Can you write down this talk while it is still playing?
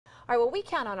All right, well, we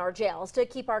count on our jails to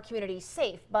keep our communities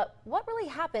safe, but what really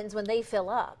happens when they fill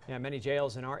up? Yeah, many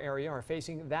jails in our area are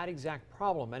facing that exact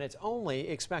problem, and it's only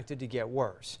expected to get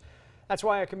worse. That's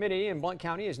why a committee in Blount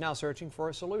County is now searching for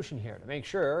a solution here to make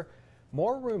sure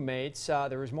more roommates,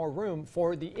 there is more room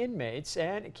for the inmates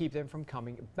and keep them from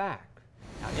coming back.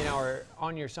 Now, in our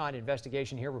On Your Side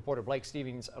investigation here, reporter Blake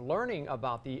Stevens learning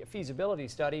about the feasibility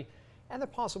study and the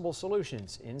possible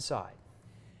solutions inside.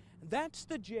 That's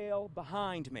the jail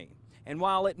behind me. And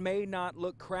while it may not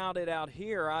look crowded out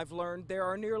here, I've learned there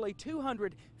are nearly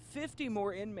 250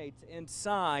 more inmates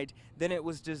inside than it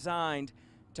was designed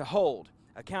to hold.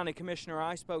 A county commissioner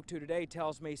I spoke to today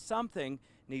tells me something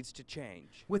needs to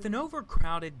change. With an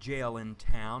overcrowded jail in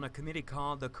town, a committee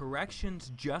called the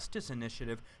Corrections Justice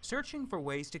Initiative searching for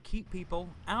ways to keep people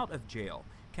out of jail.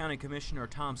 County Commissioner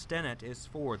Tom Stennett is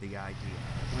for the idea.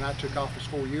 When I took office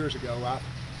 4 years ago,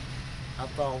 I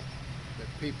thought that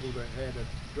people that had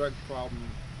a drug problem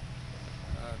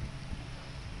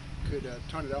could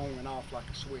turn it on and off like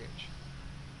a switch.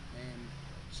 And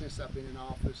since I've been in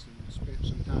office and spent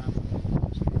some time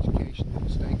with some education that the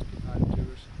state's provided to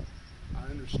us, I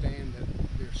understand that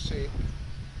they're sick,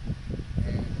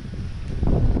 and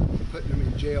putting them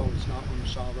in jail is not going to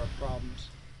solve our problems.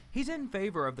 He's in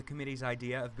favor of the committee's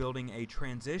idea of building a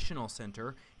transitional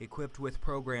center equipped with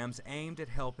programs aimed at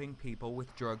helping people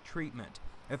with drug treatment.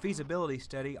 A feasibility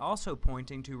study also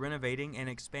pointing to renovating and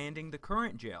expanding the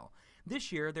current jail.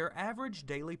 This year, their average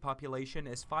daily population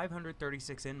is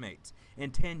 536 inmates.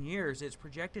 In 10 years, it's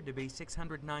projected to be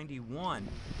 691.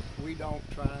 We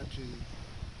don't try to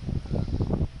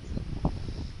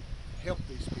help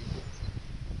these people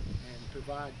and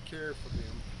provide care for them.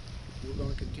 We're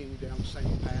going to continue down the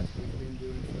same path we've been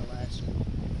doing for the last,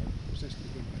 since the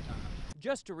beginning of time.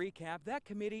 Just to recap, that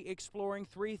committee exploring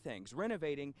three things: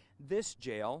 renovating this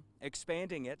jail,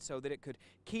 expanding it so that it could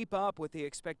keep up with the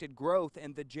expected growth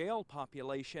in the jail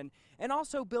population, and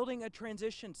also building a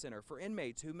transition center for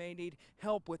inmates who may need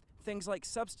help with things like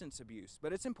substance abuse.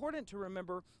 But it's important to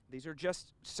remember these are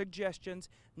just suggestions.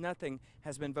 Nothing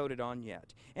has been voted on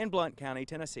yet. In Blount County,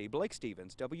 Tennessee, Blake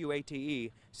Stevens,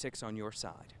 WATE 6 on your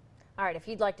side. All right, if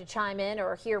you'd like to chime in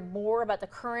or hear more about the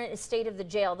current state of the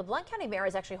jail, the Blount County Mayor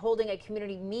is actually holding a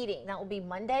community meeting. That will be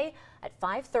Monday at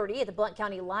 5:30 at the Blount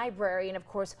County Library. And of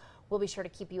course, we'll be sure to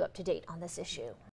keep you up to date on this issue.